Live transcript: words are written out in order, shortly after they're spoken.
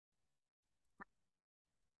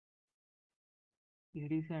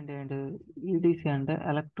EDC అంటే ఏంటి? EDC అంటే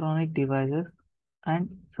electronic devices and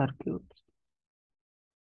circuits.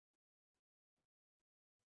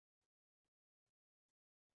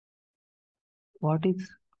 What is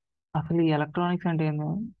అసలు ఈ ఎలక్ట్రానిక్స్ అంటే ఏంది?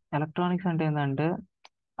 ఎలక్ట్రానిక్స్ అంటే ఏంటంటే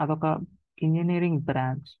అదొక ఇంజనీరింగ్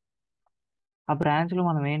బ్రాంచ్. ఆ బ్రాంచ్లో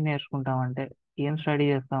మనం ఏం నేర్చుకుంటామంటే, ఏం స్టడీ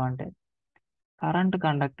చేస్తామంటే కరెంట్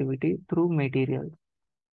కండక్టివిటీ త్రూ మెటీరియల్స్.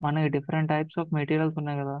 మనకి డిఫరెంట్ టైప్స్ ఆఫ్ మెటీరియల్స్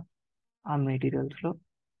ఉన్నాయి కదా, ఆ మెటీరియల్స్లో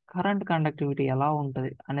కరెంట్ కండక్టివిటీ ఎలా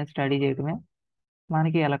ఉంటుంది అనే స్టడీ చేయడమే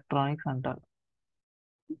మనకి ఎలక్ట్రానిక్స్ అంటారు.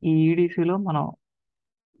 ఈ ఈడీసీలో మనం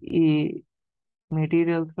ఈ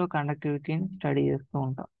మెటీరియల్స్లో కండక్టివిటీని స్టడీ చేస్తూ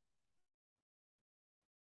ఉంటాం.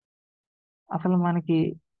 అసలు మనకి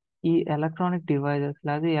ఈ ఎలక్ట్రానిక్ డివైజెస్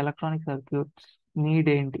లేదా ఎలక్ట్రానిక్ సర్క్యూట్స్ నీడ్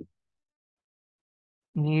ఏంటి?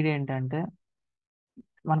 నీడ్ ఏంటంటే,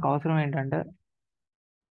 మనకు అవసరం ఏంటంటే,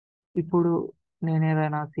 ఇప్పుడు నేను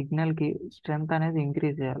ఏదైనా సిగ్నల్కి స్ట్రెంగ్త్ అనేది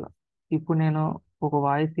ఇంక్రీజ్ చేయాలి. ఇప్పుడు నేను ఒక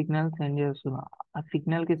వాయిస్ సిగ్నల్ సెండ్ చేస్తున్నా. ఆ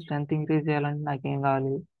సిగ్నల్కి స్ట్రెంగ్త్ ఇంక్రీజ్ చేయాలంటే నాకేం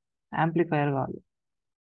కావాలి? యాంప్లిఫైయర్ కావాలి.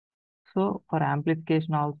 So for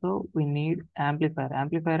amplification also we need amplifier.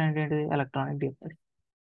 Amplifier అంటే ఏంటిది? Electronic device.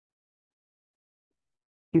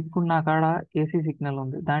 ఇప్పుడు నా కాడ ఏసీ సిగ్నల్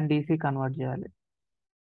ఉంది, దాన్ని డీసీ కన్వర్ట్ చేయాలి.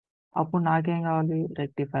 అప్పుడు నాకేం కావాలి?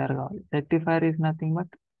 రెక్టిఫైయర్ కావాలి. Rectifier is nothing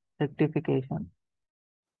but rectification.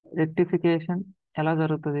 Rectification ఎలా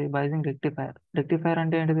జరుగుతుంది? By using rectifier. రెక్టిఫైయర్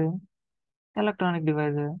అంటే ఏంటిది? Electronic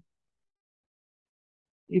device.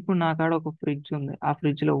 ఇప్పుడు నా కాడ ఒక ఫ్రిడ్జ్ ఉంది, ఆ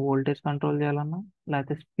ఫ్రిడ్జ్ లో వోల్టేజ్ కంట్రోల్ చేయాలన్నా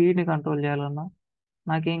లేకపోతే స్పీడ్ ని కంట్రోల్ చేయాలన్నా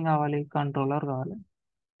నాకేం కావాలి? కంట్రోలర్ కావాలి.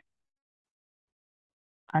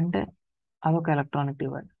 అంటే అదొక ఎలక్ట్రానిక్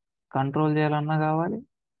డివైస్. కంట్రోల్ చేయాలన్నా కావాలి,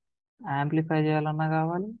 యాంప్లిఫై చేయాలన్నా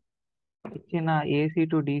కావాలి, ఇచ్చిన ఏసీ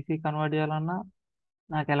టు డీసీ కన్వర్ట్ చేయాలన్నా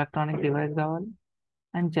నాకు ఎలక్ట్రానిక్ డివైస్ కావాలి.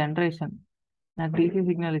 అండ్ జనరేషన్, నాకు డీసీ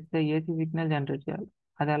సిగ్నల్ ఇస్తే ఏసీ సిగ్నల్ జనరేట్ చేయాలి.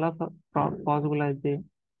 అది ఎలా పాసిబుల్ అయితే?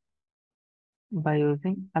 By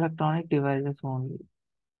using electronic devices only.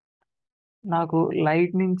 నాకు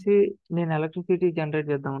లైట్ నుంచి నేను ఎలక్ట్రిసిటీ జనరేట్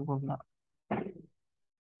చేద్దాం అనుకుంటున్నా,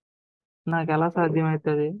 నాకు ఎలా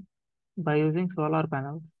సాధ్యమవుతుంది? By using solar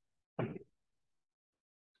panel.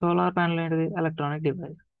 Solar panel ఏంటిది? Electronic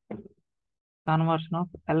device. Conversion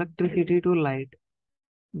of electricity to light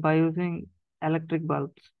by using electric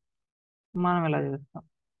bulbs మనం ఇలా చేస్తాం.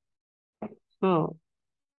 సో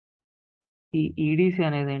ఈ ఈడీసీ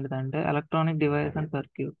అనేది ఏంటిదంటే ఎలక్ట్రానిక్ డివైస్ అండ్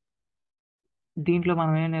సర్క్యూట్. దీంట్లో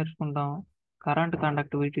మనం ఏం నేర్చుకుంటాం? Current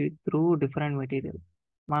conductivity through different material.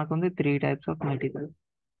 మనకుంది 3 types of material: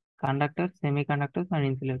 conductors, semi conductors and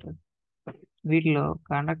insulators. వీటిలో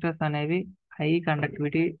కండక్టర్స్ అనేవి హై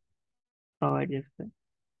కండక్టివిటీ ప్రొవైడ్ చేస్తాయి.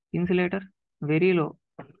 ఇన్సులేటర్స్ వెరీ లో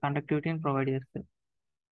కండక్టివిటీని ప్రొవైడ్ చేస్తాయి.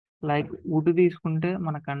 లైక్ వుడ్ తీసుకుంటే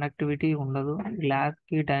మన కండక్టివిటీ ఉండదు, గ్లాస్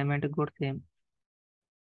కి డైమండ్ కూడా సేమ్.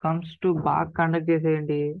 కమ్స్ టు బాగా కండక్ట్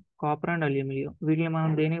చేసేయండి, కాపర్ అండ్ అల్యూమినియం. వీటిని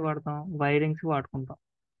మనం దేనికి వాడతాం? వైరింగ్స్ వాడుకుంటాం.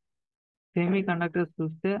 సెమీ కండక్టర్స్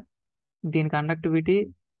చూస్తే దీని కండక్టివిటీ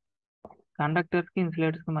కండక్టర్స్ కి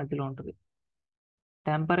ఇన్సులేటర్స్ కి మధ్యలో ఉంటుంది.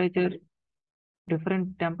 టెంపరేచర్, డిఫరెంట్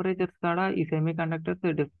టెంపరేచర్స్ కాడ ఈ సెమీ కండక్టర్స్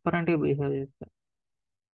డిఫరెంట్గా బిహేవ్ చేస్తాయి.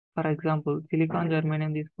 ఫర్ ఎగ్జాంపుల్ సిలికాన్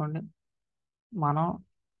జర్మేనియం తీసుకోండి. మనం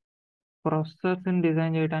ప్రాసెసర్స్ని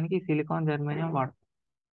డిజైన్ చేయడానికి సిలికాన్ జర్మేనియం వాడతాం.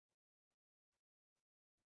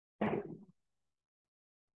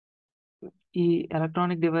 ఈ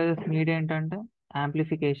ఎలక్ట్రానిక్ డివైజెస్ నీడ్ ఏంటంటే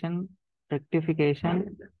amplification, rectification,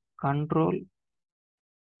 control,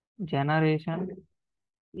 generation,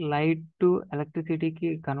 light to ఎలక్ట్రిసిటీకి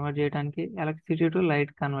convert చేయడానికి, ఎలక్ట్రిసిటీ టు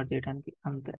లైట్ కన్వర్ట్ చేయడానికి, అంతే.